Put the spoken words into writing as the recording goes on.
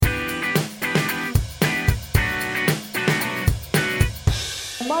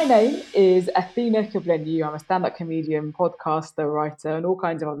My name is Athena Kiblenyu. I'm a stand-up comedian, podcaster, writer, and all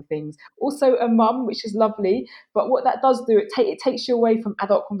kinds of other things. Also a mum, which is lovely. But what that does do, it takes you away from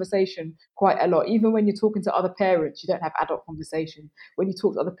adult conversation quite a lot. Even when you're talking to other parents, you don't have adult conversation. When you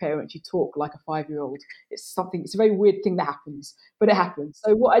talk to other parents, you talk like a 5-year-old. It's a very weird thing that happens, but it happens.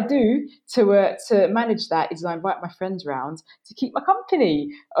 So what I do to manage that is I invite my friends round to keep my company.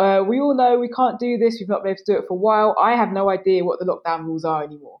 We all know we can't do this. We've not been able to do it for a while. I have no idea what the lockdown rules are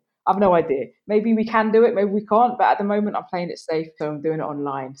anymore. I've no idea. Maybe we can do it, maybe we can't. But at the moment, I'm playing it safe, so I'm doing it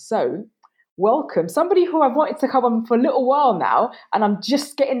online. So, welcome somebody who I've wanted to come on for a little while now, and I'm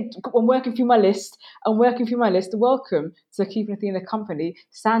working through my list. I'm working through my list. Welcome to Keeping Athena Company,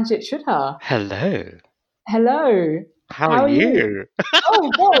 Sanjit Shudha. Hello. Hello. How are How are you? you?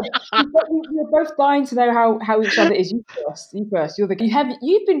 Oh God, we're both dying to know how each other is. You first. You first.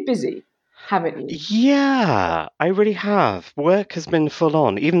 You've been busy, haven't you? Yeah, I really have. Work has been full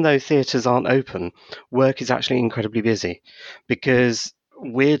on. Even though theatres aren't open, work is actually incredibly busy because,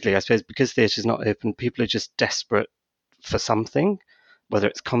 weirdly, I suppose, because theatre's not open, people are just desperate for something, whether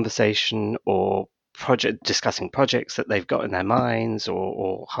it's conversation or discussing projects that they've got in their minds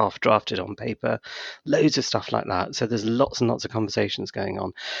or half drafted on paper, loads of stuff like that. So there's lots and lots of conversations going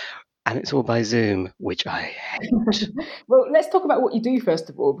on. And it's all by Zoom, which I hate. Well, let's talk about what you do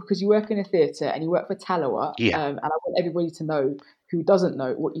first of all, because you work in a theatre and you work for Taloa, Yeah. and I want everybody to know who doesn't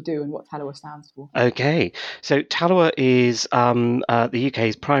know what you do and what Taloa stands for. Okay, so Taloa is the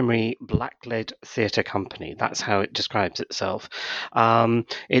UK's primary black-led theatre company. That's how it describes itself.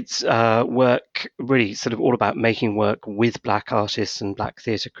 It's work really sort of all about making work with black artists and black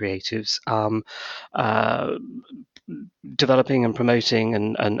theatre creatives, uh, developing and promoting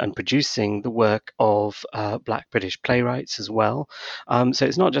and producing the work of black British playwrights as well. So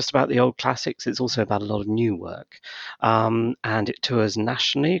it's not just about the old classics, it's also about a lot of new work. And it tours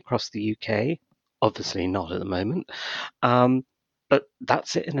nationally across the UK. Obviously not at the moment. But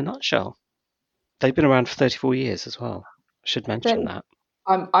that's it in a nutshell. They've been around for 34 years as well. Should mention that.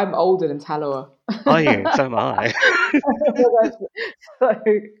 I'm older than Taloa. Are you? So am I. So,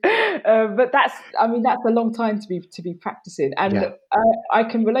 but that's a long time to be practicing, and Yeah. I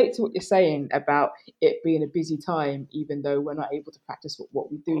can relate to what you're saying about it being a busy time, even though we're not able to practice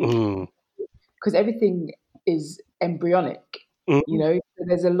what we do, Mm. because everything is embryonic. You Mm. know,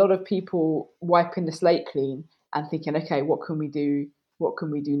 there's a lot of people wiping the slate clean and thinking, okay, what can we do? What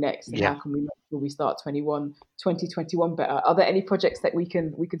can we do next? And Yeah. how can we make sure we start 2021 better? Are there any projects that we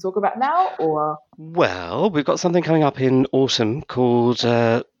can talk about now, or Well, we've got something coming up in autumn called,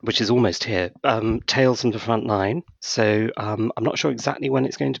 which is almost here, Tales from the Front Line. So I'm not sure exactly when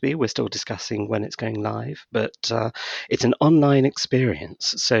it's going to be. We're still discussing when it's going live, but it's an online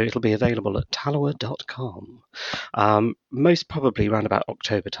experience. So it'll be available at taloa.com. Most probably around about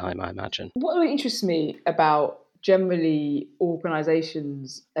October time, I imagine. what really interests me about generally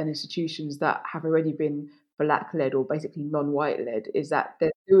organisations and institutions that have already been black led or basically non-white led is that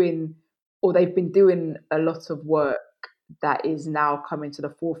they've been doing a lot of work that is now coming to the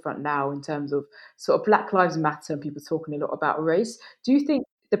forefront now in terms of sort of Black Lives Matter and people talking a lot about race. Do you think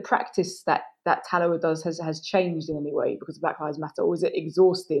the practice that Taloa does has changed in any way because of Black Lives Matter, or is it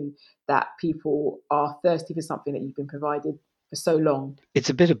exhausting that people are thirsty for something that you've been provided for so long? It's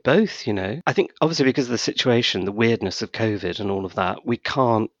a bit of both, you know. I think obviously because of the situation, the weirdness of COVID and all of that, we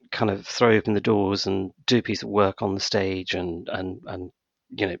can't kind of throw open the doors and do a piece of work on the stage and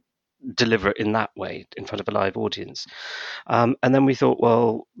you know deliver it in that way in front of a live audience. And then we thought,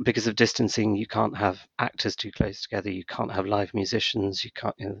 well, because of distancing, you can't have actors too close together. You can't have live musicians. You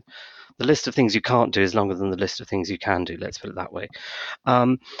can't. The list of things you can't do is longer than the list of things you can do. Let's put it that way.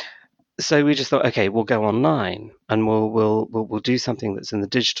 Um, so we just thought, okay, we'll go online and we'll do something that's in the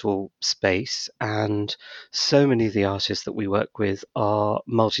digital space. And so many of the artists that we work with are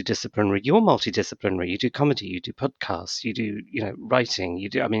multidisciplinary. You're multidisciplinary. You do comedy, you do podcasts, you do writing. You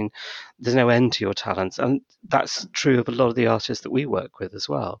do. I mean, there's no end to your talents, and that's true of a lot of the artists that we work with as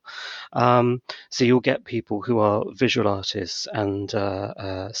well. So you'll get people who are visual artists and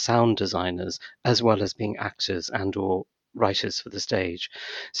sound designers, as well as being actors and or writers for the stage.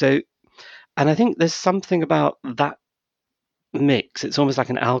 So and I think there's something about that mix. It's almost like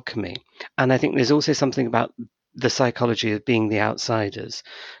an alchemy. And I think there's also something about the psychology of being the outsiders.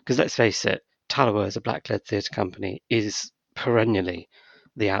 Because let's face it, Taloa, as a black led theatre company, is perennially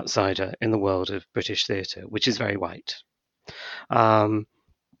the outsider in the world of British theatre, which is very white. Um,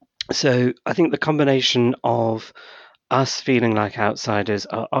 so I think the combination of us feeling like outsiders,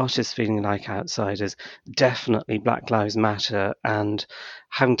 our artists feeling like outsiders, definitely Black Lives Matter, and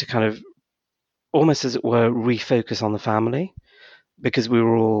having to kind of almost as it were refocus on the family because we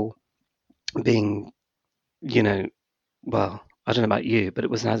were all being, well, I don't know about you, but it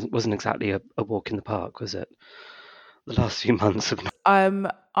wasn't exactly a walk in the park, was it? The last few months have not.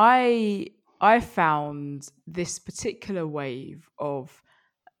 I found this particular wave of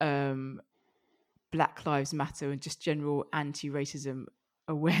Black Lives Matter and just general anti-racism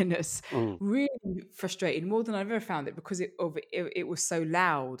awareness really frustrating, more than I've ever found it, because it was so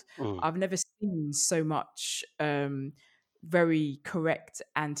loud. I've never seen so much very correct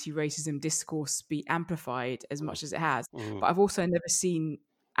anti-racism discourse be amplified as much as it has, but I've also never seen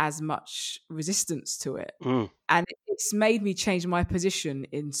as much resistance to it. And it's made me change my position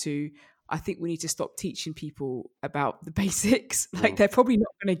into, I think we need to stop teaching people about the basics. Like, they're probably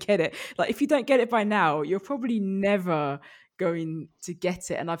not going to get it. Like, if you don't get it by now, you're probably never going to get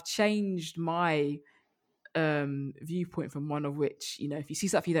it. And I've changed my viewpoint from one of which, if you see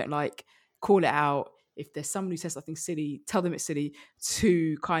stuff you don't like, call it out. If there's someone who says something silly, tell them it's silly,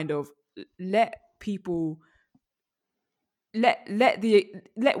 to kind of let people let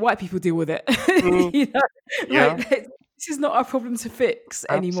white people deal with it. This is not our problem to fix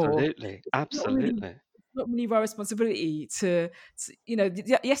anymore. Absolutely. It's not really our responsibility to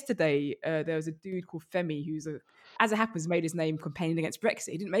yesterday there was a dude called Femi who's as it happens, made his name campaigning against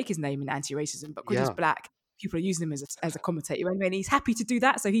Brexit. He didn't make his name in anti-racism, but because he's black, people are using him as a commentator, and he's happy to do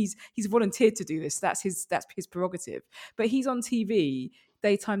that. So he's volunteered to do this. That's his prerogative. But he's on TV,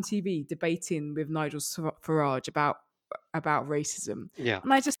 daytime TV, debating with Nigel Farage about racism.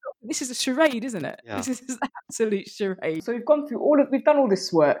 And I just thought, this is a charade, isn't it? This is an absolute charade. So we've done all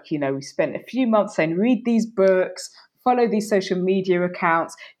this work, we spent a few months saying, read these books, follow these social media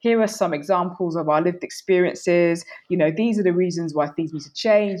accounts. Here are some examples of our lived experiences. These are the reasons why things need to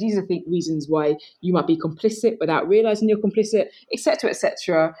change. These are the reasons why you might be complicit without realizing you're complicit, etc.,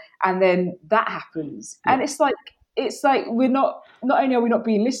 etc. And then that happens. And it's like we're not only are we not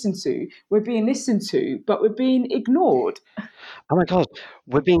being listened to, we're being listened to, but we're being ignored. Oh my God,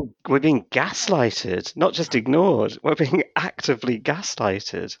 we're being gaslighted, not just ignored. We're being actively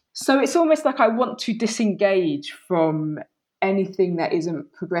gaslighted. So it's almost like I want to disengage from anything that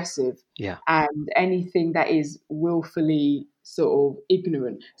isn't progressive, and anything that is willfully sort of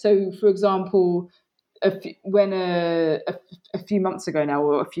ignorant. So, for example, when a few months ago now,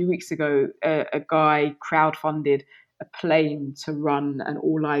 or a few weeks ago, a guy crowdfunded a plane to run an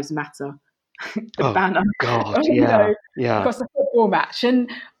All Lives Matter banner, across a football match, and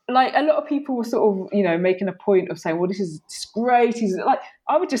like a lot of people were sort of making a point of saying, well, this is great. He's like,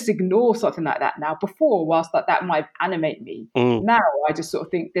 I would just ignore something like that now. Before, whilst that might animate me, now I just sort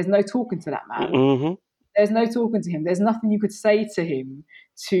of think there's no talking to that man. There's no talking to him. There's nothing you could say to him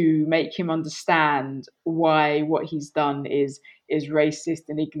to make him understand why what he's done is racist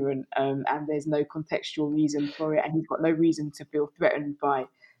and ignorant, and there's no contextual reason for it, and he's got no reason to feel threatened by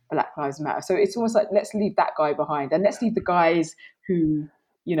Black Lives Matter. So it's almost like, let's leave that guy behind, and let's leave the guys who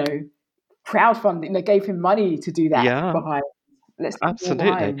crowdfunding, gave him money to do that behind. Let's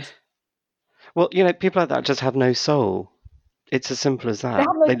absolutely. Well, people like that just have no soul. It's as simple as that.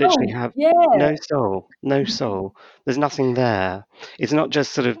 They literally have no soul. There's nothing there. It's not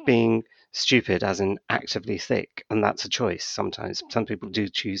just sort of being stupid, as in actively thick, and that's a choice. Sometimes some people do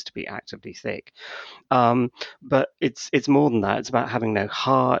choose to be actively thick, but it's more than that. It's about having no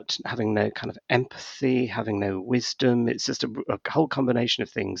heart, having no kind of empathy, having no wisdom. It's just a whole combination of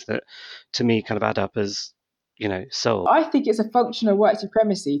things that, to me, kind of add up as soul. I think it's a function of white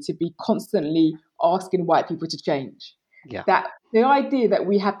supremacy to be constantly asking white people to change. That the idea that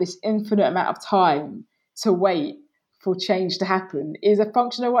we have this infinite amount of time to wait for change to happen is a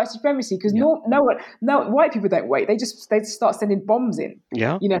function of white supremacy, because no white people don't wait. They start sending bombs in.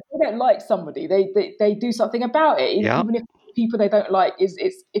 If they don't like somebody, they do something about it. Even if people they don't like even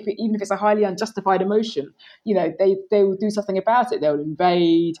if it's a highly unjustified emotion, they will do something about it. They'll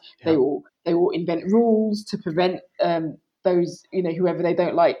invade. They will invent rules to prevent those, whoever they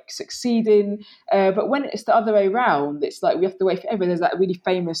don't like succeeding. But when it's the other way around, it's like we have to wait forever. There's that really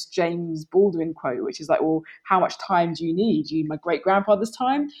famous James Baldwin quote, which is like, well, how much time do you need? Do you need my great-grandfather's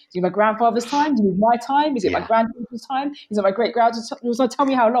time? Do you need my grandfather's time? Do you need my time? Is it my grandfather's time? Is it my great-grandfather's time? So tell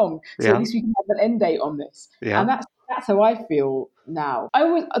me how long, so at least we can have an end date on this. And that's how I feel now.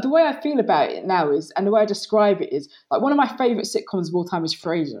 The way I feel about it now is, and the way I describe it is, like, one of my favourite sitcoms of all time is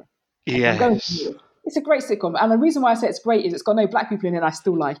Frasier. Yes. It's a great sitcom, and the reason why I say it's great is it's got no black people in it, and I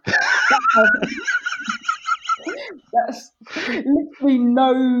still like it. That's literally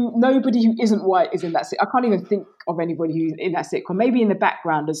nobody who isn't white is in that sitcom. I can't even think of anybody who's in that sitcom. Maybe in the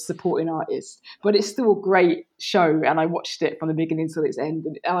background as supporting artists, but it's still a great show. And I watched it from the beginning till its end,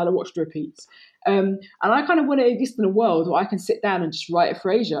 and I watched repeats. And I kind of want to exist in a world where I can sit down and just write a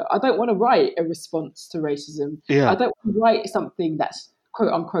Frasier. I don't want to write a response to racism. I don't want to write something that's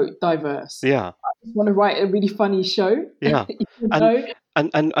quote unquote diverse. Yeah. I just want to write a really funny show. Yeah. You know?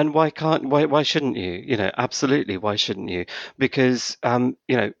 And why shouldn't you? Absolutely, why shouldn't you? Because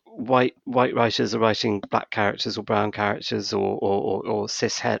white writers are writing black characters or brown characters, or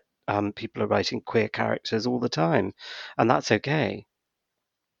cishet people are writing queer characters all the time, and that's okay.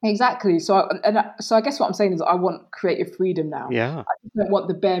 Exactly. So I guess what I'm saying is I want creative freedom now. Yeah. I don't want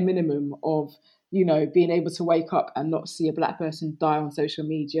the bare minimum of, being able to wake up and not see a black person die on social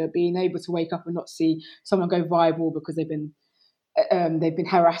media, being able to wake up and not see someone go viral because they've been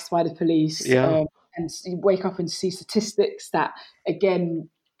harassed by the police, Yeah. and wake up and see statistics that again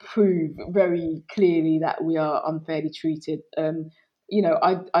prove very clearly that we are unfairly treated.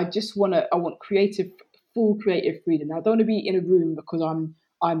 I just want full creative freedom. Now, I don't want to be in a room because I'm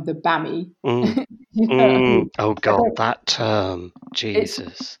the Bammy. Oh God, that term,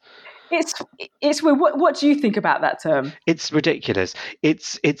 Jesus. It's what do you think about that term? It's ridiculous.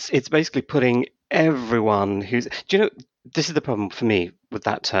 It's basically putting everyone who's. Do you know? This is the problem for me with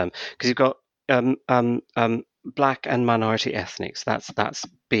that term, because you've got black and minority ethnics. That's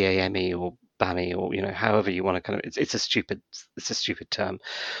BAME or BAMI, or however you want to kind of. It's a stupid term,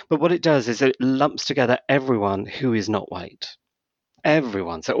 but what it does is it lumps together everyone who is not white.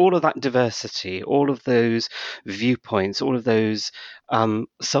 Everyone. So all of that diversity, all of those viewpoints, all of those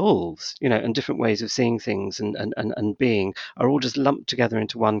souls, and different ways of seeing things and being are all just lumped together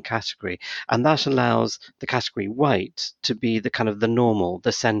into one category. And that allows the category white to be the kind of the normal,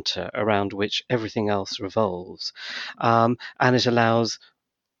 the center around which everything else revolves. And it allows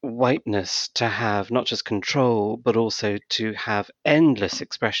whiteness to have not just control, but also to have endless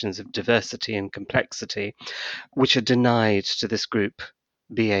expressions of diversity and complexity, which are denied to this group,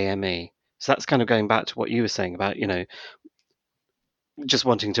 BAME. So that's kind of going back to what you were saying about, just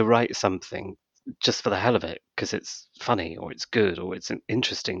wanting to write something just for the hell of it, because it's funny or it's good or it's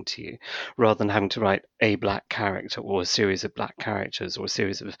interesting to you, rather than having to write a black character or a series of black characters or a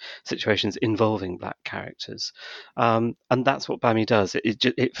series of situations involving black characters. And that's what BAMI does.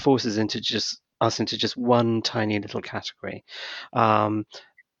 It forces us into just one tiny little category. And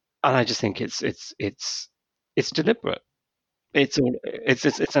I just think it's deliberate. It's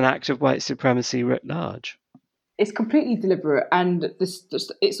an act of white supremacy writ large. It's completely deliberate, and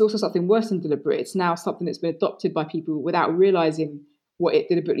it's also something worse than deliberate. It's now something that's been adopted by people without realizing what it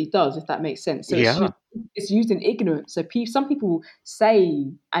deliberately does, if that makes sense. So it's used in ignorance. So some people say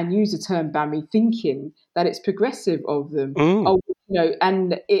and use the term BAMI thinking that it's progressive of them.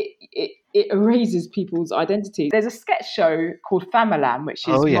 And it erases people's identity. There's a sketch show called Famalam, which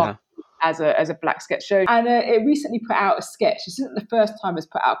is marked as a black sketch show, and it recently put out a sketch. This isn't the first time it's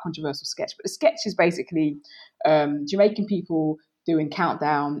put out a controversial sketch, but the sketch is basically Jamaican people doing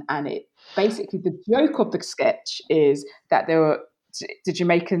countdown, and it basically, the joke of the sketch is that the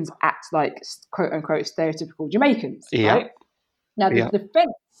Jamaicans act like quote unquote stereotypical Jamaicans, right? Now the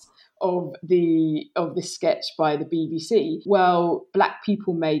defense of this sketch by the BBC, well, black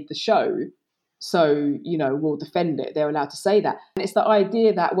people made the show, so we'll defend it. They're allowed to say that, and it's the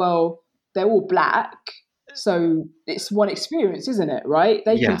idea that, well, they're all black, so it's one experience, isn't it? Right?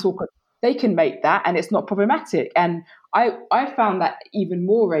 They can talk. They can make that, and it's not problematic. And I found that even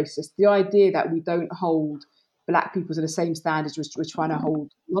more racist. The idea that we don't hold black people to the same standards we're trying to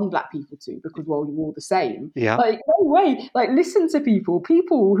hold non-black people to, because, well, you're all the same. Like, no way. Like, listen to people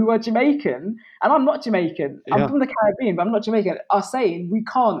who are Jamaican, and I'm not Jamaican. I'm from the Caribbean, but I'm not Jamaican, are saying we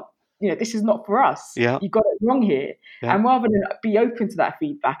can't. This is not for us. You got it wrong here. And rather than be open to that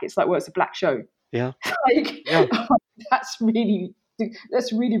feedback, it's like, well, it's a black show. That's really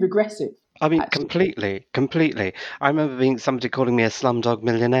regressive. I mean, actually. completely. I remember somebody calling me a slumdog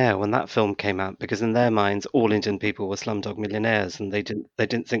millionaire when that film came out, because in their minds, all Indian people were slumdog millionaires, and they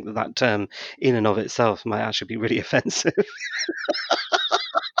didn't think that term in and of itself might actually be really offensive.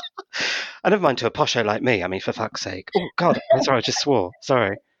 I never mind to a posho like me. I mean, for fuck's sake. Oh God, I'm sorry, I just swore.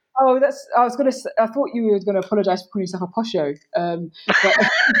 Sorry. Oh, I thought you were going to apologise for calling yourself a posho.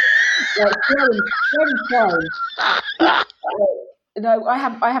 No, I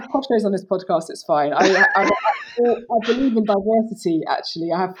have poshos on this podcast. It's fine. I believe in diversity.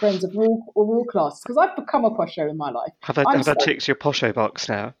 Actually, I have friends of all classes, because I've become a posho in my life. Have I ticked your posho box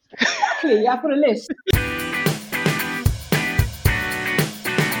now? Exactly. I've got a list.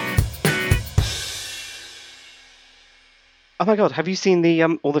 Oh my God, have you seen the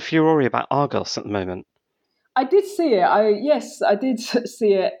all the furore about Argos at the moment? I did see it. I did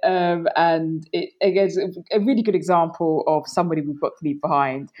see it, and it again is a really good example of somebody we've got to leave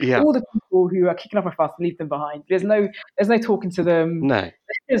behind. Yeah, All the people who are kicking up a fuss, leave them behind. There's no talking to them. no.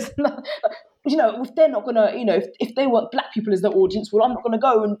 There's no, if they're not gonna, if they want black people as their audience, well, I'm not gonna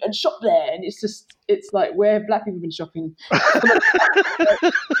go and shop there. And it's like where have black people been shopping?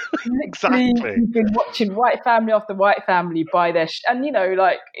 Literally, Exactly. we've been watching white family after white family buy their, and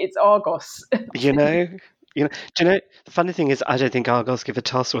like it's Argos. You know, do you know the funny thing is I don't think Argos give a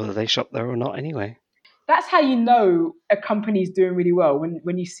toss whether they shop there or not anyway. That's how you know a company's doing really well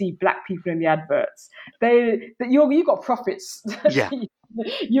when you see black people in the adverts. You got profits. Yeah,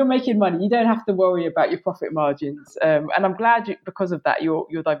 You're making money. You don't have to worry about your profit margins. And I'm glad because of that you're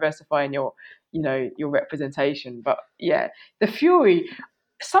diversifying your representation. But yeah, the Fury.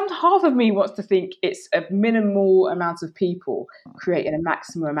 Some half of me wants to think it's a minimal amount of people creating a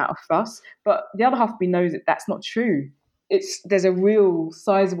maximum amount of fuss, but the other half of me knows that that's not true. There's a real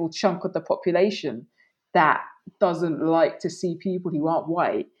sizable chunk of the population that doesn't like to see people who aren't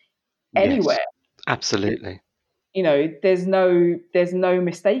white yes, anywhere. absolutely. There's no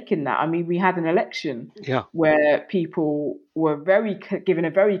mistaking that. I mean, we had an election Yeah. where people were given a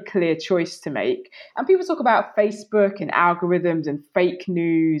very clear choice to make, and people talk about Facebook and algorithms and fake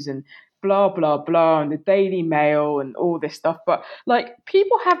news and blah blah blah and the Daily Mail and all this stuff. But like,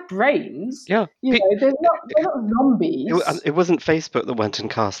 people have brains. Yeah. They're not zombies. It wasn't Facebook that went and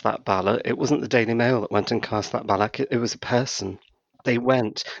cast that ballot. It wasn't the Daily Mail that went and cast that ballot. It was a person. They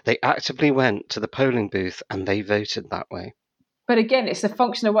actively went to the polling booth and they voted that way. But again, it's a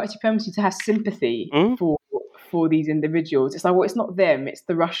function of white supremacy to have sympathy Mm? for these individuals. It's like, well, it's not them, it's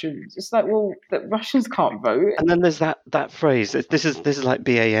the Russians. It's like, well, the Russians can't vote. And then there's that phrase. This is like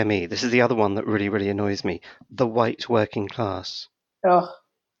BAME. This is the other one that really, really annoys me. The white working class. Oh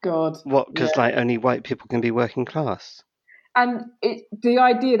God, What? yeah. Because like only white people can be working class, And the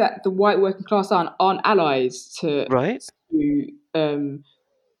idea that the white working class aren't allies right? to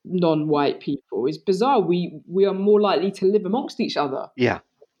non-white people is bizarre. We are more likely to live amongst each other. Yeah,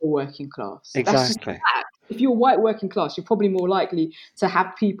 The working class. That's just a exactly. fact. If you're white working class, you're probably more likely to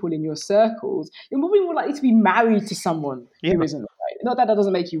have people in your circles. You're probably more likely to be married to someone Yeah, who isn't white. Not that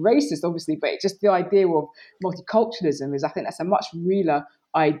doesn't make you racist, obviously, but it's just the idea of multiculturalism is, I think that's a much realer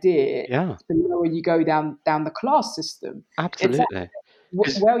idea yeah, the lower you go down the class system. It's absolutely.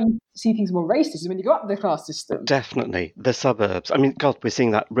 Because where you see things more racist is when you go up the class system. definitely the suburbs. I mean, God, we're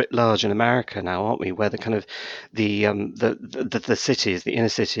seeing that writ large in America now, aren't we? Where the kind of the cities, the inner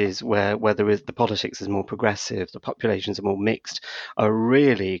cities, where there is the politics is more progressive, the populations are more mixed, are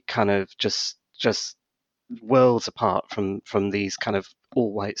really kind of just worlds apart from these kind of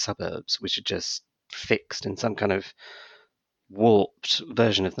all white suburbs, which are just fixed in some kind of warped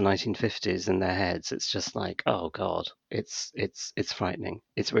version of the 1950s in their heads. It's just like, oh God, it's frightening.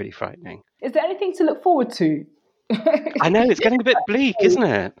 It's really frightening. Is there anything to look forward to? I know it's getting a bit bleak, isn't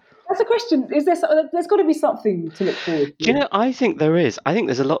it? That's a question. There's got to be something to look forward Do you to. know, I think there is. I think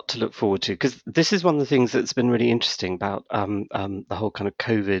there's a lot to look forward to because this is one of the things that's been really interesting about the whole kind of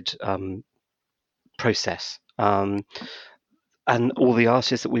COVID process. And all the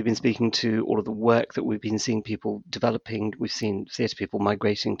artists that we've been speaking to, all of the work that we've been seeing people developing, we've seen theatre people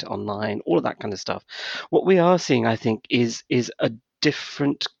migrating to online, all of that kind of stuff. What we are seeing, I think, is a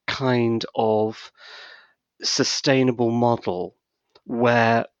different kind of sustainable model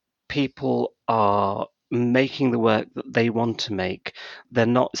where people are making the work that they want to make. They're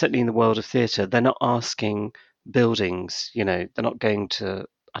not, certainly in the world of theatre, they're not asking buildings, they're not going to,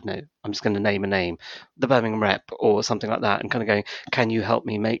 I don't know, I'm just going to name a name, the Birmingham Rep or something like that, and kind of going, can you help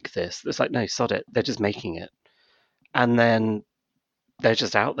me make this? It's like, no, sod it. They're just making it. And then they're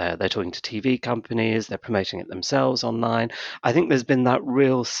just out there. They're talking to TV companies. They're promoting it themselves online. I think there's been that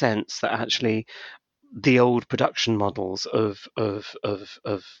real sense that actually the old production models of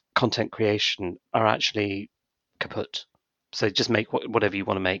content creation are actually kaput. So just make whatever you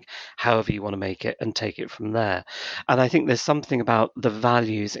want to make, however you want to make it, and take it from there. And I think there's something about the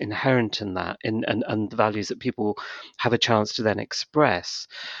values inherent in that, and the values that people have a chance to then express,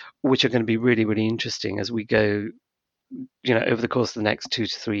 which are going to be really, really interesting as we go, over the course of the next 2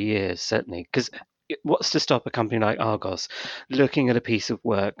 to 3 years, certainly. Because what's to stop a company like Argos looking at a piece of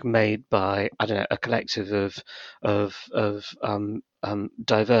work made by, I don't know, a collective of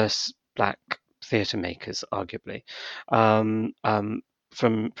diverse black theatre makers, arguably, from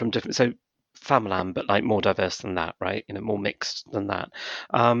different, so Famalam, but like more diverse than that, right? More mixed than that.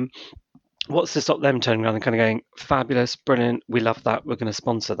 what's to stop them turning around and kind of going, fabulous, brilliant, we love that, we're going to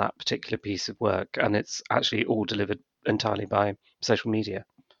sponsor that particular piece of work, and it's actually all delivered entirely by social media?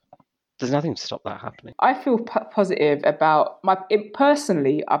 There's nothing to stop that happening. I feel positive about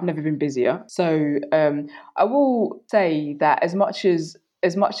personally. I've never been busier, so I will say that as much as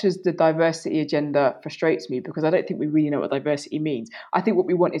the diversity agenda frustrates me, because I don't think we really know what diversity means. I think what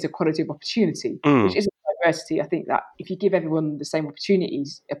we want is equality of opportunity, which isn't diversity. I think that if you give everyone the same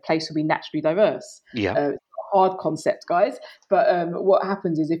opportunities, a place will be naturally diverse. Yeah. It's a hard concept, guys. But what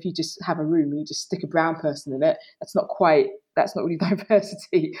happens is if you just have a room and you just stick a brown person in it, that's not really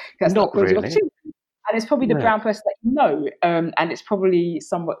diversity. That's not equality of Really. opportunity. And it's probably the No. brown person that you know, and it's probably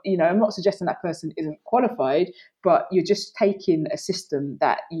somewhat, I'm not suggesting that person isn't qualified, but you're just taking a system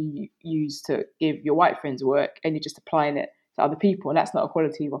that you use to give your white friends work and you're just applying it to other people, and that's not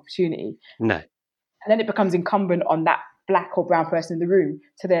equality of opportunity. No. And then it becomes incumbent on that black or brown person in the room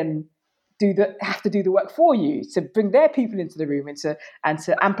to then have to do the work for you, to bring their people into the room and to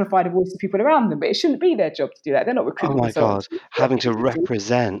amplify the voice of people around them. But it shouldn't be their job to do that. They're not Oh recruitment my God. consultants. Having to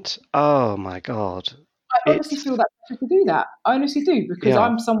represent. Oh my God. I honestly feel that pressure to do that. I honestly do, because Yeah.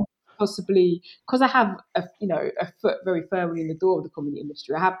 I'm someone possibly, because I have a foot very firmly in the door of the comedy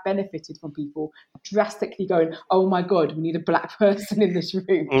industry. I have benefited from people drastically going, "Oh my God, we need a black person in this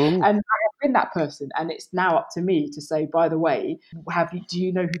room," and I have been that person. And it's now up to me to say, by the way, do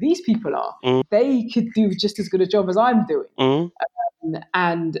you know who these people are? They could do just as good a job as I'm doing.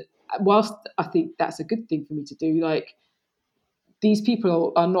 And whilst I think that's a good thing for me to do, like, these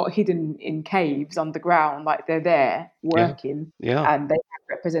people are not hidden in caves underground, like they're there Yeah. working Yeah. and they have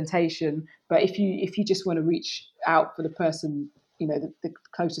representation. But if you just want to reach out for the person, the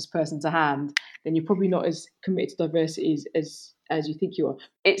closest person to hand, then you're probably not as committed to diversity as you think you are.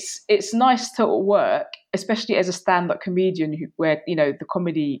 It's nice to work, especially as a stand-up comedian, where the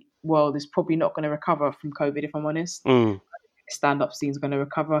comedy world is probably not going to recover from COVID, if I'm honest. Stand-up scene is going to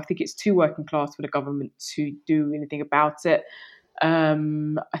recover. I think it's too working class for the government to do anything about it.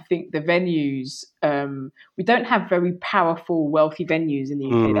 I think the venues, we don't have very powerful, wealthy venues in the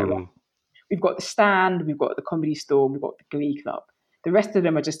UK. We've got the Stand, we've got the Comedy Store, we've got the Glee Club. The rest of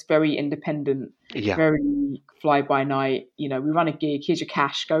them are just very independent, very fly by night. We run a gig, here's your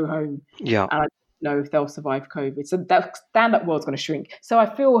cash, go home. Yeah. And I don't know if they'll survive COVID. So that stand-up world's going to shrink. So I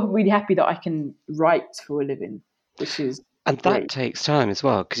feel really happy that I can write for a living, which is And that great. takes time as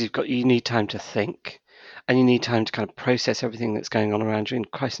well, because you need time to think, and you need time to kind of process everything that's going on around you. And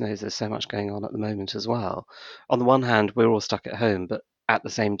Christ knows there's so much going on at the moment as well. On the one hand, we're all stuck at home, but at the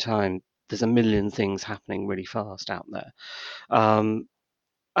same time, there's a million things happening really fast out there. And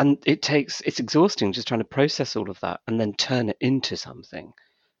it's exhausting just trying to process all of that and then turn it into something,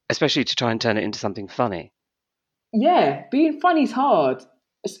 especially to try and turn it into something funny. Yeah, being funny is hard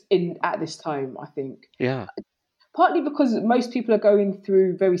at this time, I think. Yeah. Partly because most people are going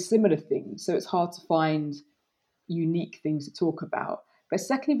through very similar things, so it's hard to find unique things to talk about. But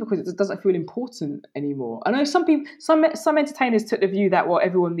secondly, because it doesn't feel important anymore. I know some entertainers took the view that, well,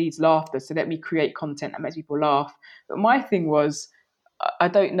 everyone needs laughter, so let me create content that makes people laugh. But my thing was, I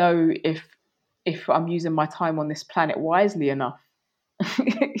don't know if I'm using my time on this planet wisely enough. I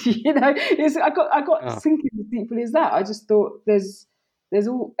got thinking as deeply as that. I just thought there's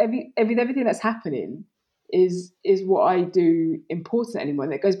everything that's happening is what I do important anymore.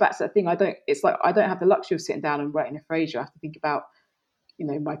 And it goes back to that thing. I don't have the luxury of sitting down and writing a Frasier. I have to think about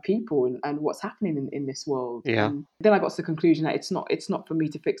my people and what's happening in this world. Yeah. And then I got to the conclusion that it's not for me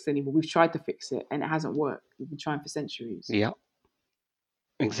to fix it anymore. We've tried to fix it and it hasn't worked. We've been trying for centuries. Yeah.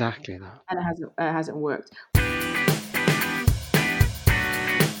 Exactly that. And it hasn't worked.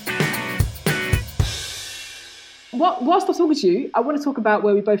 Whilst I'm talking to you, I want to talk about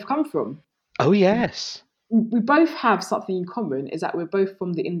where we both come from. Oh, yes. We both have something in common, is that we're both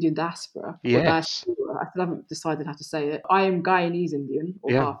from the Indian diaspora. Yes. I still haven't decided how to say it. I am Guyanese Indian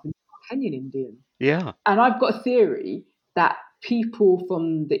or half Kenyan Indian. Yeah. And I've got a theory that people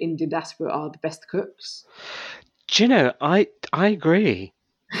from the Indian diaspora are the best cooks. Do you know, I agree.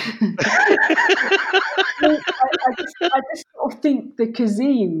 I just sort of think the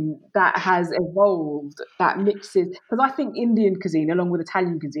cuisine that has evolved, that mixes, because I think Indian cuisine, along with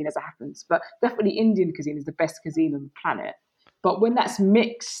Italian cuisine as it happens, but definitely Indian cuisine is the best cuisine on the planet. But when that's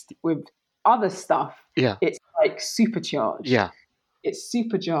mixed with other stuff, it's like supercharged. Yeah. It's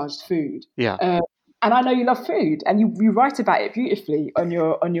supercharged food. Yeah. And I know you love food, and you write about it beautifully on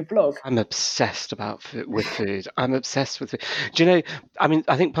your blog. I'm obsessed with food. I'm obsessed with food. Do you know? I mean,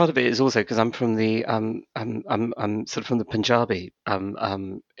 I think part of it is also because I'm from the I'm sort of from the Punjabi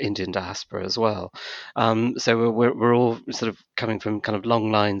Indian diaspora as well. So we're all sort of coming from kind of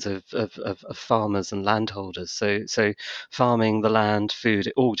long lines of farmers and landholders. So farming, the land, food,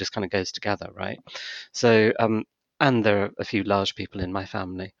 it all just kind of goes together, right? So and there are a few large people in my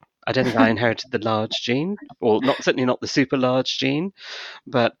family. I don't think I inherited the large gene, or not, certainly not the super large gene,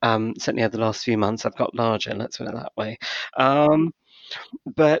 but certainly over the last few months I've got larger. Let's put it that way. Um,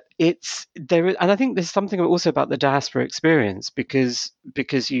 but it's there, and I think there's something also about the diaspora experience because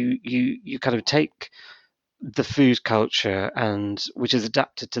you kind of take the food culture and which is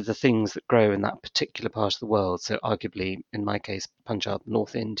adapted to the things that grow in that particular part of the world. So arguably, in my case, Punjab,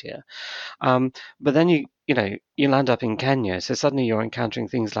 North India. But then you land up in Kenya, so suddenly you're encountering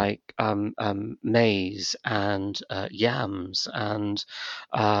things like maize and yams and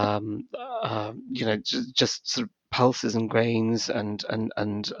just sort of pulses and grains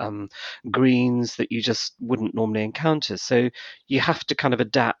and greens that you just wouldn't normally encounter. So you have to kind of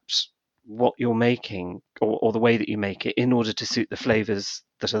adapt what you're making or the way that you make it in order to suit the flavors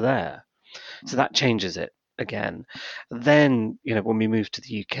that are there. So that changes it again. Then, when we moved to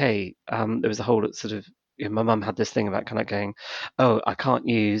the UK, there was a whole sort of, my mum had this thing about kind of going, oh, I can't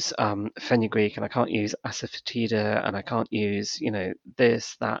use fenugreek and I can't use asafoetida and I can't use,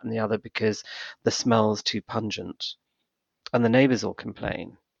 this, that, and the other because the smell's too pungent. And the neighbours all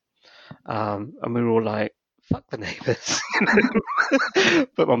complain. And we were all like, fuck the neighbours.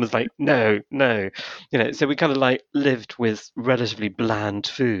 But mum was like, no. So we kind of like lived with relatively bland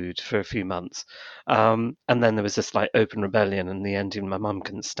food for a few months. And then there was this like open rebellion, and in the end, my mum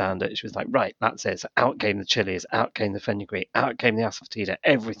couldn't stand it. She was like, right, that's it. So out came the chilies, out came the fenugreek, out came the asafoetida.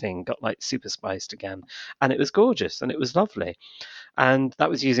 Everything got like super spiced again. And it was gorgeous and it was lovely. And that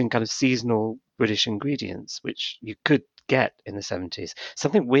was using kind of seasonal British ingredients, which you could get in the 70s.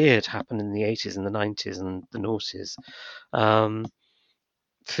 Something weird happened in the 80s and the 90s and the noughties.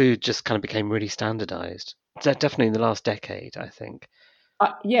 Food just kind of became really standardized. Definitely in the last decade, I think.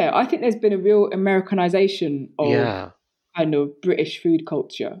 I think there's been a real Americanization of Yeah. kind of British food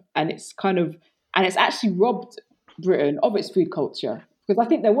culture, and it's actually robbed Britain of its food culture, because I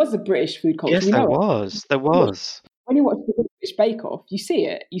think there was a British food culture. Yes, We there know it. was. There was. When you watch the British Bake Off, you see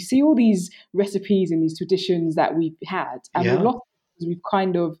it. You see all these recipes and these traditions that we've had, and we've Yeah. lost because we've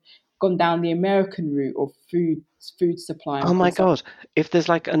kind of gone down the American route of food supply Oh and my consumption. God. If there's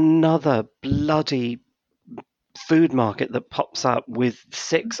like another bloody food market that pops up with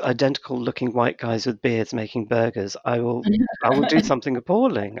 6 identical looking white guys with beards making burgers, I will do something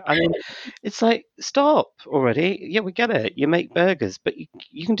appalling. I mean, it's like, stop already. Yeah, we get it. You make burgers, but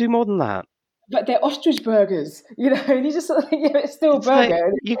you can do more than that. But they're ostrich burgers, and you just sort of think, it's still a It's like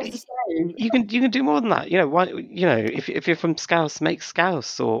burger. you It's the same. you can do more than that. Why? If you're from Scouse, make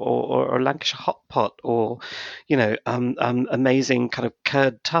Scouse or Lancashire hot pot or amazing kind of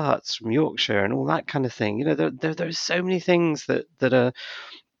curd tarts from Yorkshire and all that kind of thing. There are so many things that are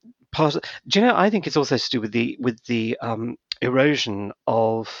part of. Do you know? I think it's also to do with the erosion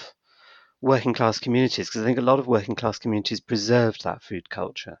of working class communities, because I think a lot of working class communities preserved that food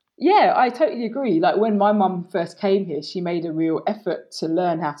culture. Yeah, I totally agree. Like when my mum first came here, she made a real effort to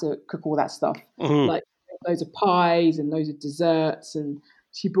learn how to cook all that stuff, like loads of pies and loads of desserts, and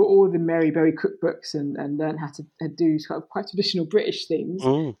she bought all the Mary Berry cookbooks and learned how to do kind of quite traditional British things,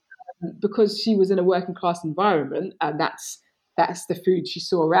 because she was in a working class environment, and that's the food she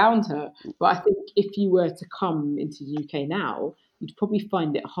saw around her. But I think if you were to come into the UK now, you'd probably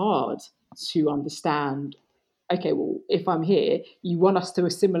find it hard to understand, okay, well, if I'm here, you want us to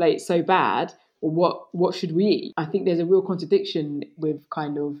assimilate so bad, well, what should we eat? I think there's a real contradiction with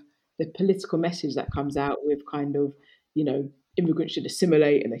kind of the political message that comes out with kind of, immigrants should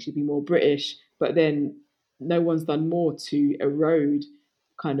assimilate and they should be more British, but then no one's done more to erode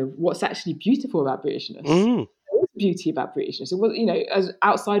kind of what's actually beautiful about Britishness. There is beauty about Britishness. It was, as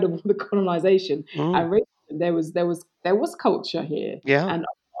outside of the colonization and racism, there was culture here, Yeah.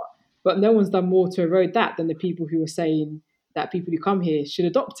 but no one's done more to erode that than the people who are saying that people who come here should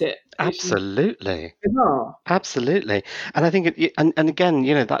adopt it. Absolutely. Bizarre. Absolutely. And I think and again,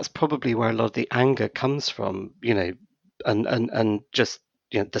 that's probably where a lot of the anger comes from, and just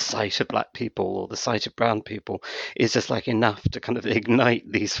the sight of black people or the sight of brown people is just like enough to kind of ignite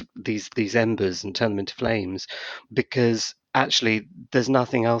these embers and turn them into flames, because actually there's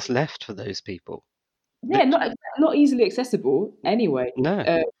nothing else left for those people. Yeah, not easily accessible anyway.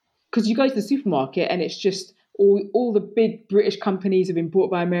 No. Because you go to the supermarket and it's just All the big British companies have been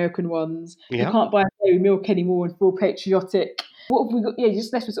bought by American ones. You Yeah. can't buy dairy milk anymore and feel patriotic. What have we got? Yeah, you're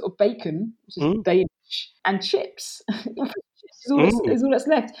just left with sort of bacon, which is Mm, Danish, and chips. Chips mm. is all that's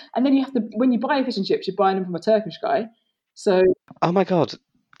left. And then you have to, when you buy fish and chips, you're buying them from a Turkish guy. So, Oh my God,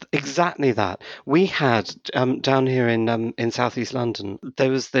 exactly that. We had down here in Southeast London,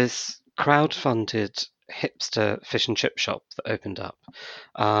 there was this crowd-funded hipster fish and chip shop that opened up,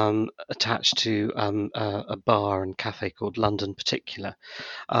 attached to a bar and cafe called London Particular.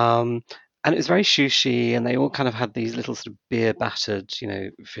 Um, and it was very sushi, and they all kind of had these little sort of beer battered,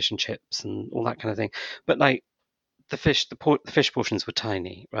 fish and chips and all that kind of thing. But like the fish portions were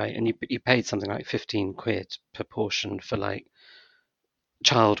tiny, right? And you paid something like 15 quid per portion for like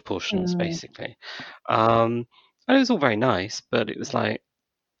child portions, mm, basically. And it was all very nice, but it was like,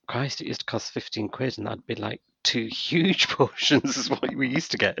 Christ, it used to cost 15 quid, and that'd be like two huge portions is what we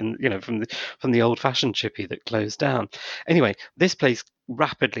used to get, and from the old-fashioned chippy that closed down. Anyway, this place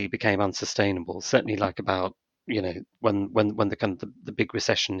rapidly became unsustainable. Certainly, like about when the kind of the big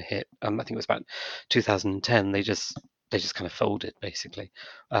recession hit. I think it was about 2010. They just kind of folded basically,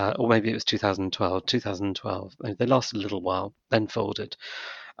 or maybe it was 2012. 2012. They lasted a little while, then folded.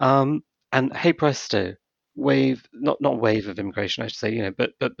 Um, and hey presto, wave not wave of immigration, I should say,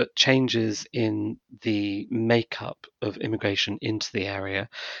 but changes in the makeup of immigration into the area.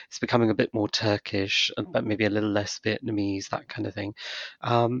 It's becoming a bit more Turkish, but maybe a little less Vietnamese, that kind of thing.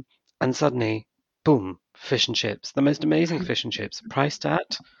 And suddenly, boom, fish and chips, the most amazing fish and chips, priced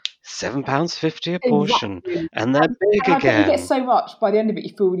at £7.50 a portion, exactly. and they're big And I bet you get again. so much by the end of it,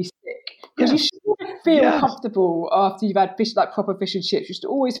 you feel really sick because Yeah, you should always feel yeah, comfortable after you've had fish, like proper fish and chips. You should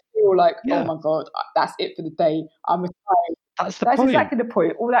always feel like, oh yeah. my god, that's it for the day. I'm retired. That's the That's point. exactly the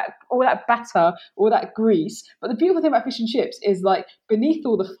point. All that batter, all that grease. But the beautiful thing about fish and chips is like beneath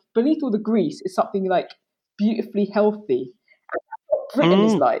all the grease is something like beautifully healthy. And that's what Britain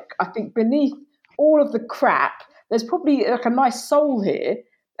is Mm, like. I think beneath all of the crap, there's probably like a nice soul here.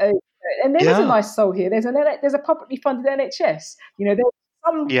 Uh, and there is a yeah, nice soul here. There's a publicly funded NHS. There's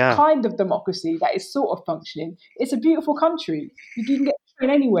some yeah, kind of democracy that is sort of functioning. It's a beautiful country. You can get a train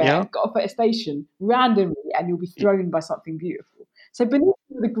anywhere yeah, and get off at a station randomly, and you'll be thrown by something beautiful. So beneath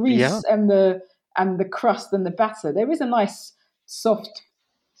the yeah, grease and the crust and the batter, there is a nice, soft,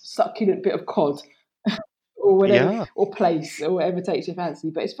 succulent bit of cod or whatever, yeah. or place or whatever takes your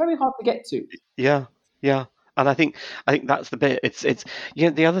fancy. But it's very hard to get to. Yeah, yeah, and I think that's the bit. It's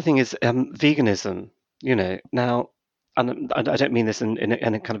the other thing is veganism. Now, and I don't mean this in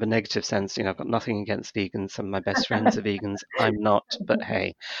a kind of a negative sense. I've got nothing against vegans. Some of my best friends are vegans. I'm not, but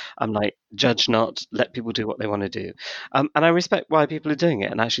hey, I'm like judge not. Let people do what they want to do, and I respect why people are doing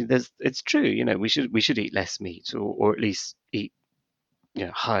it. And actually, it's true. We should eat less meat, or at least eat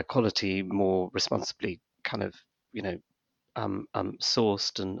higher quality, more responsibly kind of you know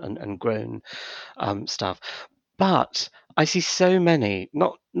sourced and grown stuff. But I see so many,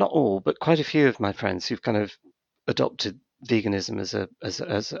 not all, but quite a few of my friends who've kind of adopted veganism as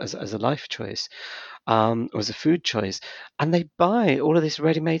a life choice, or as a food choice, and they buy all of this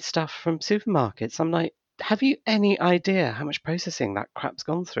ready-made stuff from supermarkets. I'm like, have you any idea how much processing that crap's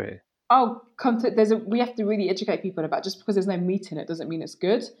gone through? Oh, we have to really educate people about just because there's no meat in it doesn't mean it's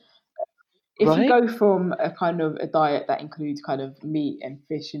good. If you Right? go from a kind of a diet that includes kind of meat and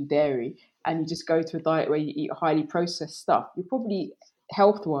fish and dairy, and you just go to a diet where you eat highly processed stuff, you're probably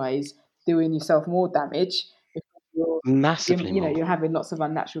health wise doing yourself more damage because Massively you're more. having lots of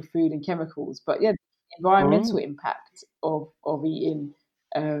unnatural food and chemicals. But yeah, the environmental Mm, impact of eating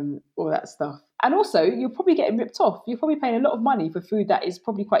all that stuff, and also you're probably getting ripped off. You're probably paying a lot of money for food that is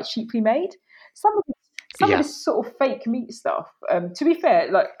probably quite cheaply made. Some of some of yeah, this sort of fake meat stuff. To be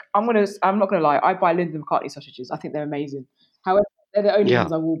fair, like I'm not gonna lie. I buy Linda McCartney sausages. I think they're amazing. However, they're the only yeah,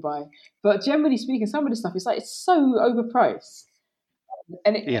 ones I will buy. But generally speaking, some of the stuff is like it's so overpriced,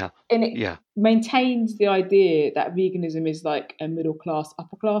 and yeah, it yeah, maintains the idea that veganism is like a middle class,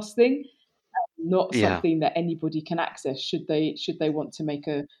 upper class thing, not yeah. something that anybody can access should they want to make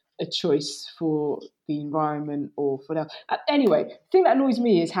a choice for the environment or for that. Anyway, the thing that annoys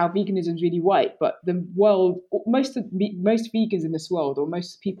me is how veganism is really white, but the world, most vegans in this world, or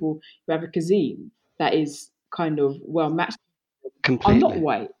most people who have a cuisine that is kind of well matched, are not Completely.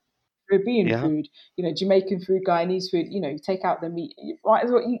 white. Caribbean Yeah, food, Jamaican food, Guyanese food, you take out the meat, right?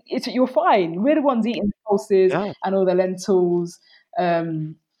 You're fine. We're the ones eating the pulses yeah. and all the lentils.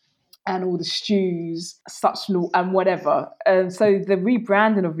 And all the stews, and whatever. So the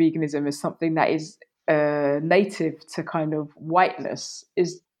rebranding of veganism as something that is native to kind of whiteness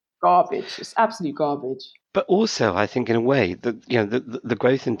is garbage. It's absolute garbage. But also, I think in a way that the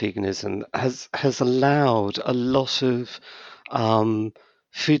growth in veganism has allowed a lot of um,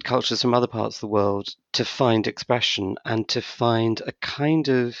 food cultures from other parts of the world to find expression and to find a kind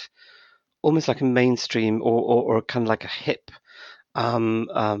of almost like a mainstream or kind of like a hip kind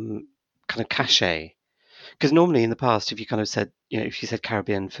of cachet. Because normally in the past, if you kind of said, if you said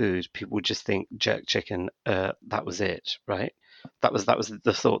Caribbean food, people would just think jerk chicken. That was it, right? That was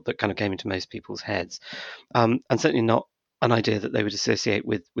the thought that kind of came into most people's heads, and certainly not an idea that they would associate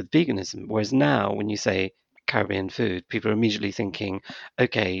with veganism. Whereas now, when you say Caribbean food, people are immediately thinking,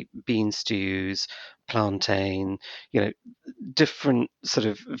 okay, bean stews, plantain, different sort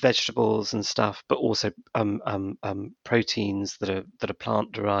of vegetables and stuff, but also proteins that are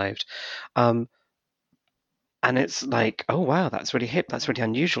plant derived. Um, and it's like, oh wow, that's really hip. That's really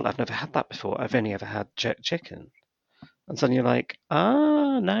unusual. I've never had that before. I've only ever had jerk chicken. And suddenly you're like,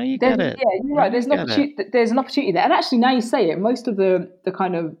 now you There's, get it. yeah, you're Now right. you get it. There's an opportunity there, and actually, now you say it, most of the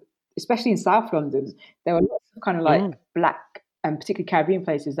kind of, especially in South London, there are lots of kind of like Mm, black and particularly Caribbean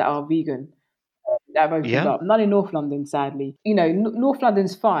places that are vegan that have opened yeah, up. None in North London, sadly. North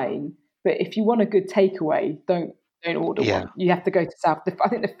London's fine, but if you want a good takeaway, don't order yeah. one. You have to go to South. I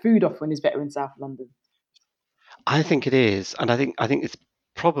think the food offering is better in South London. I think it is, and I think it's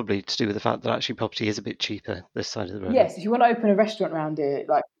probably to do with the fact that actually property is a bit cheaper this side of the river. Yes, if you want to open a restaurant around here,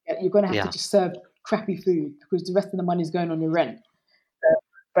 like you're going to have to Yeah, just serve crappy food because the rest of the money is going on your rent.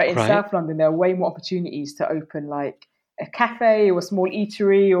 But in right. South London, there are way more opportunities to open like a cafe or a small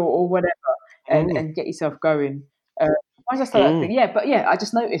eatery or whatever, Mm, and get yourself going. Uh, I just thought that mm. thing, yeah. But yeah, I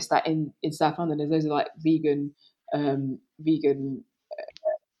just noticed that in South London, there's loads of like vegan cafes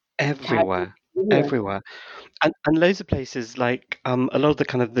Everywhere, everywhere. everywhere, and loads of places like a lot of the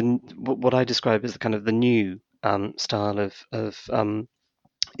kind of what I describe as the kind of the new style of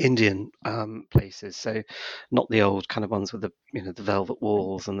Indian places. So not the old kind of ones with the velvet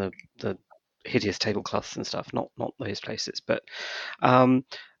walls and the hideous tablecloths and stuff. Not those places, but um,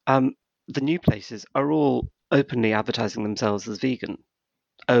 um, the new places are all openly advertising themselves as vegan.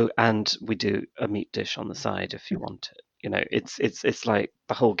 Oh, and we do a meat dish on the side if you want it. It's like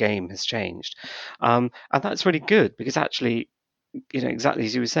the whole game has changed, and that's really good because actually, exactly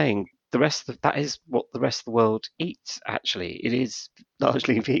as you were saying, that is what the rest of the world eats. Actually, it is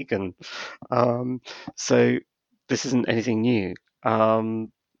largely vegan, um, so this isn't anything new.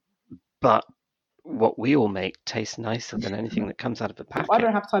 But what we all make tastes nicer than anything that comes out of a If I packet.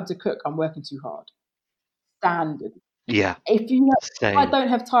 don't have time to cook, I'm working too hard. Standard. Yeah, If I same, don't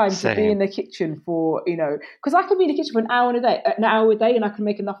have time to be same. in the kitchen for, because I can be in the kitchen for an hour a day, and I can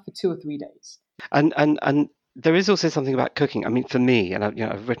make enough for 2 or 3 days. And there is also something about cooking. I mean, for me, and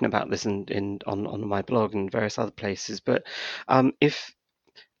I've written about this on my blog and various other places. But if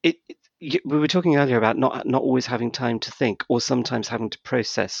we were talking earlier about not always having time to think, or sometimes having to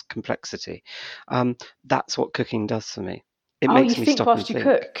process complexity. That's what cooking does for me. It Oh, you makes me think stop and whilst you think.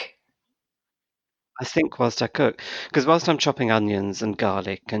 cook? I think whilst I cook, because whilst I'm chopping onions and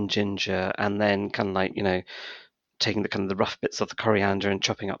garlic and ginger, and then kind of like taking the kind of the rough bits of the coriander and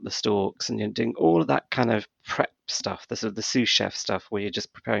chopping up the stalks and doing all of that kind of prep stuff, the sort of the sous chef stuff where you're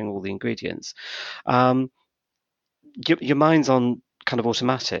just preparing all the ingredients. Um, your mind's on kind of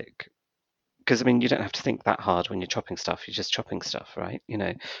automatic because I mean you don't have to think that hard when you're chopping stuff. You're just chopping stuff, right?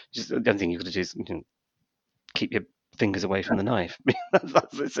 Just the only thing you've got to do is keep your fingers away from the knife.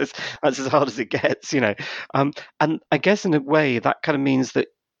 That's as hard as it gets. And I guess in a way that kind of means that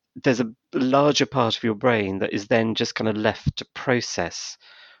there's a larger part of your brain that is then just kind of left to process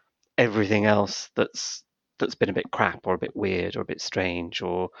everything else that's been a bit crap or a bit weird or a bit strange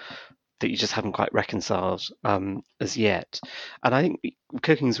or that you just haven't quite reconciled as yet. And I think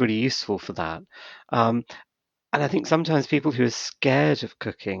cooking is really useful for that. Um, and I think sometimes people who are scared of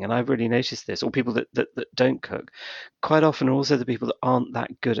cooking, and I've really noticed this, or people that don't cook, quite often are also the people that aren't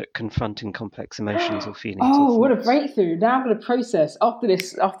that good at confronting complex emotions or feelings or Oh, what a thoughts. breakthrough. Now I'm going to process after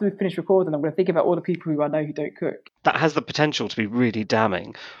this, after we finish recording, I'm going to think about all the people who I know who don't cook. That has the potential to be really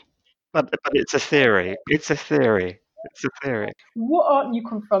damning, but it's a theory. It's a theory. It's a theory. What aren't you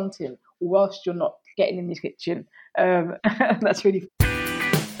confronting whilst you're not getting in the kitchen? That's really.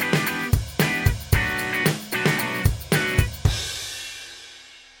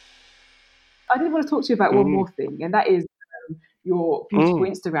 I did want to talk to you about one Mm. more thing, and that is your beautiful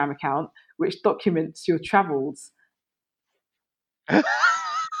Mm. Instagram account, which documents your travels.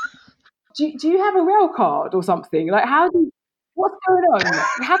 Do you have a rail card or something? Like, what's going on?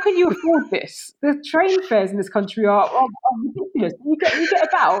 How can you afford this? The train fares in this country are ridiculous. You get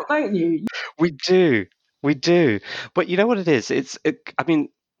about, don't you? We do. We do. But you know what it is? I mean,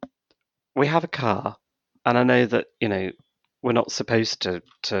 we have a car, And I know that, we're not supposed to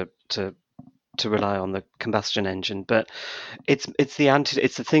rely on the combustion engine, but it's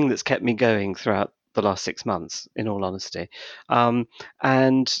the thing that's kept me going throughout the last 6 months, in all honesty. And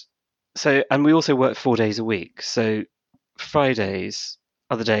we also work 4 days a week. So Fridays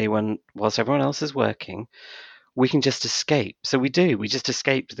are the day when, whilst everyone else is working, we can just escape. So we just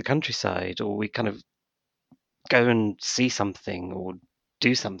escape to the countryside, or we kind of go and see something or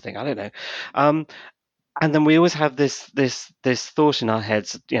do something. I don't know. And then we always have this thought in our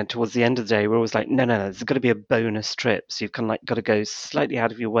heads, towards the end of the day, we're always like, no, there's got to be a bonus trip. So you've kind of like got to go slightly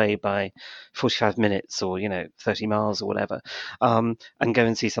out of your way by 45 minutes or 30 miles or whatever, and go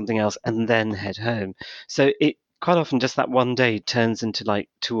and see something else and then head home. So it quite often, just that one day turns into like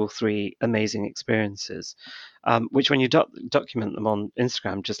 2 or 3 amazing experiences, which when you document them on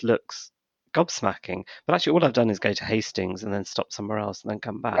Instagram just looks gobsmacking. But actually, all I've done is go to Hastings and then stop somewhere else and then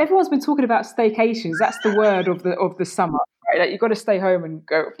come back. Everyone's been talking about staycations. That's the word of the summer, right? Like, you've got to stay home and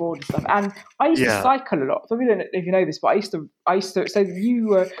go abroad and stuff. And I used to cycle a lot. So I don't know if you know this, but I used to. So you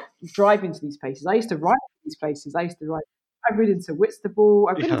were driving to these places. I used to ride to these places. I've ridden to Whitstable.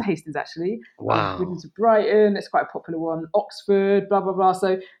 I've ridden to Hastings, actually. I've ridden to Brighton. It's quite a popular one. Oxford, blah blah blah.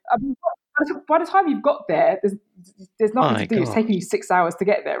 So by the time you've got there, there's nothing to do. God. It's taking you 6 hours to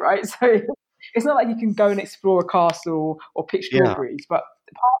get there, right? So it's not like you can go and explore a castle or pick strawberries, but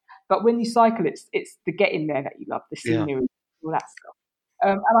when you cycle, it's the getting there that you love, the scenery, all that stuff.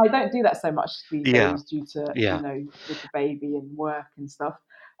 And I don't do that so much these days due to with the baby and work and stuff.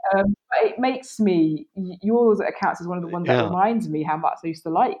 But it makes me, yours accounts as one of the ones that reminds me how much I used to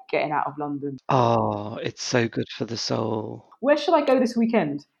like getting out of London. Oh, it's so good for the soul. Where should I go this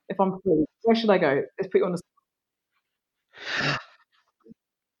weekend if I'm free? Where should I go? Let's put it on the.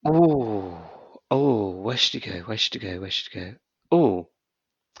 Where should you go? Oh,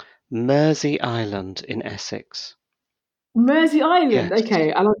 Mersey Island in Essex. Mersey Island? Yes.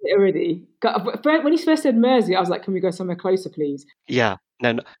 Okay, I love it already. When you first said Mersey, I was like, can we go somewhere closer, please? Yeah,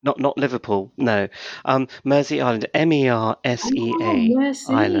 no, not Liverpool, no. Mersey Island, MERSEA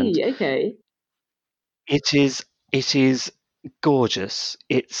Mersey, Island. Okay. It is gorgeous.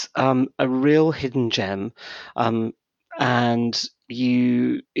 It's a real hidden gem, and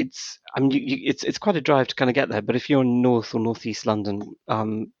it's quite a drive to kind of get there. But if you're in North or Northeast London,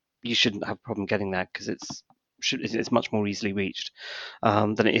 you shouldn't have a problem getting there, because it's much more easily reached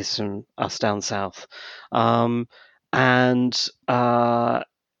than it is from us down south. And the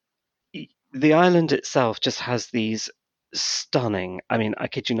island itself just has these stunning, I mean, I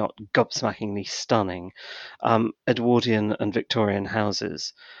kid you not, gobsmackingly stunning Edwardian and Victorian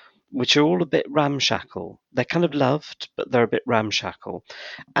houses, which are all a bit ramshackle. They're kind of loved, but they're a bit ramshackle.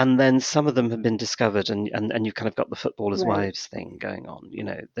 And then some of them have been discovered, and you've kind of got the footballers' wives thing going on.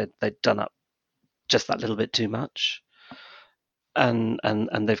 They're done up just that little bit too much. And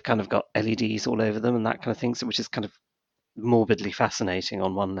they've kind of got LEDs all over them and that kind of thing, so which is kind of morbidly fascinating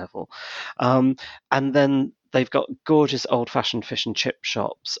on one level. And then they've got gorgeous old-fashioned fish and chip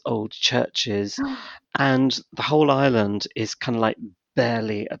shops, old churches, and the whole island is kind of like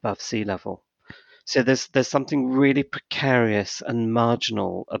barely above sea level. So there's something really precarious and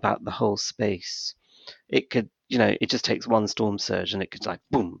marginal about the whole space. It could, it just takes one storm surge and it could, like,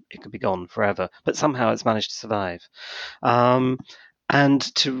 boom, it could be gone forever. But somehow it's managed to survive. And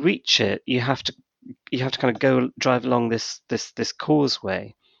to reach it, you have to kind of drive along this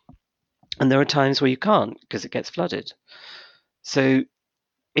causeway, and there are times where you can't because it gets flooded. So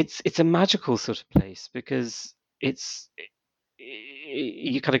it's a magical sort of place, because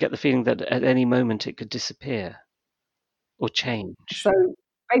you kind of get the feeling that at any moment it could disappear or change. So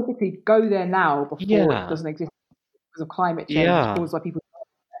basically, go there now before it doesn't exist because of climate change caused by people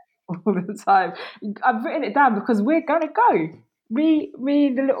all the time. I've written it down because we're going to go. Me,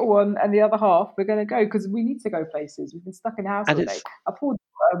 the little one, and the other half, we're going to go because we need to go places. We've been stuck in the house all day.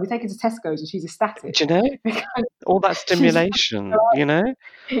 We take her to Tesco's and she's ecstatic. Do you know? All that stimulation, So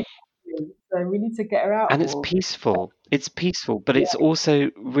we need to get her out. And it's peaceful. It's peaceful, but it's also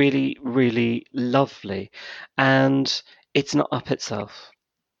really, really lovely. And it's not up itself.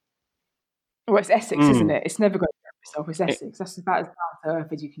 Well, it's Essex, isn't it? It's never going to up itself. It's Essex. That's about as down to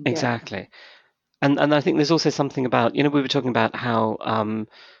earth as you can get. Exactly. And I think there's also something about, we were talking about how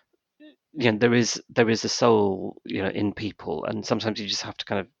there is a soul, in people, and sometimes you just have to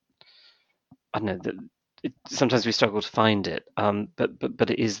kind of, I don't know, sometimes we struggle to find it, but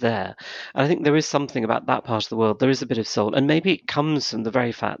it is there. And I think there is something about that part of the world. There is a bit of soul, and maybe it comes from the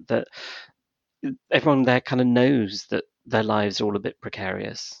very fact that everyone there kind of knows that their lives are all a bit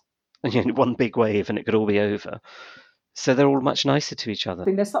precarious. And one big wave and it could all be over. So they're all much nicer to each other. I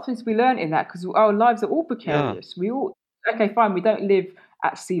think there's something to be learned in that, because our lives are all precarious. We all, okay, fine, we don't live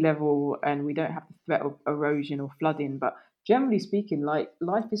at sea level and we don't have the threat of erosion or flooding, but generally speaking, like,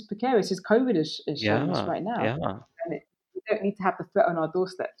 life is precarious, as COVID is showing us right now. And we don't need to have the threat on our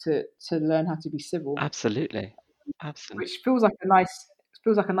doorstep to learn how to be civil. Absolutely. Which feels like a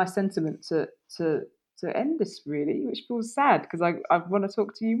nice sentiment to end this, really, which feels sad because I want to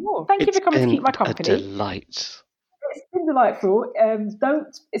talk to you more. Thank you for coming to keep my company. It's been a delight. It's been delightful.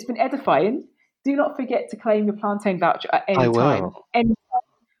 It's been edifying. Do not forget to claim your plantain voucher at any time. Anytime.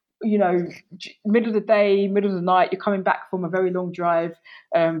 You know, middle of the day, middle of the night, you're coming back from a very long drive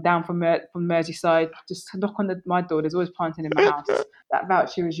down from Merseyside, just knock on my door. There's always plantain in my house. That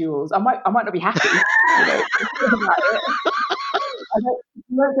voucher is yours. I might not be happy. You know,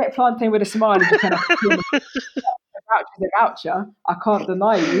 you won't get plantain with a smile if you turn up. A voucher. I can't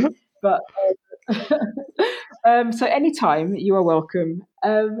deny you, but so anytime you are welcome.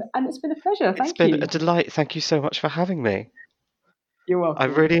 And it's been a pleasure. Thank you. It's been a delight. Thank you so much for having me. You're welcome.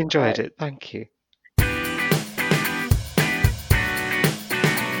 I've really enjoyed it. Thank you.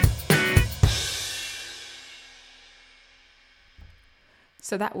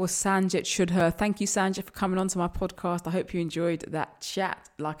 So that was Sanjit Shudher. Thank you, Sanjit, for coming on to my podcast. I hope you enjoyed that chat.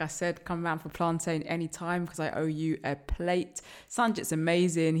 Like I said, come around for plantain anytime because I owe you a plate. Sanjit's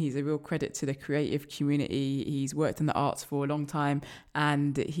amazing. He's a real credit to the creative community. He's worked in the arts for a long time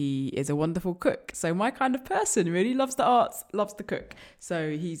and he is a wonderful cook. So my kind of person, really loves the arts, loves to cook.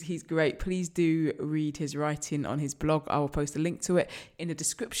 So he's great. Please do read his writing on his blog. I will post a link to it in the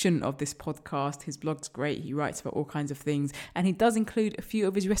description of this podcast. His blog's great. He writes about all kinds of things and he does include a few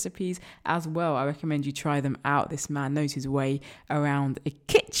of his recipes as well. I recommend you try them out. This man knows his way around a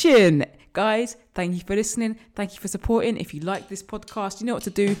kitchen. Guys, thank you for listening. Thank you for supporting. If you like this podcast, you know what to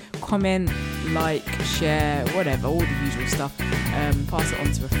do. Comment, like, share, whatever, all the usual stuff. Pass it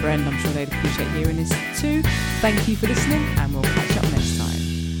on to a friend. I'm sure they'd appreciate hearing this too. Thank you for listening and we'll catch up next time.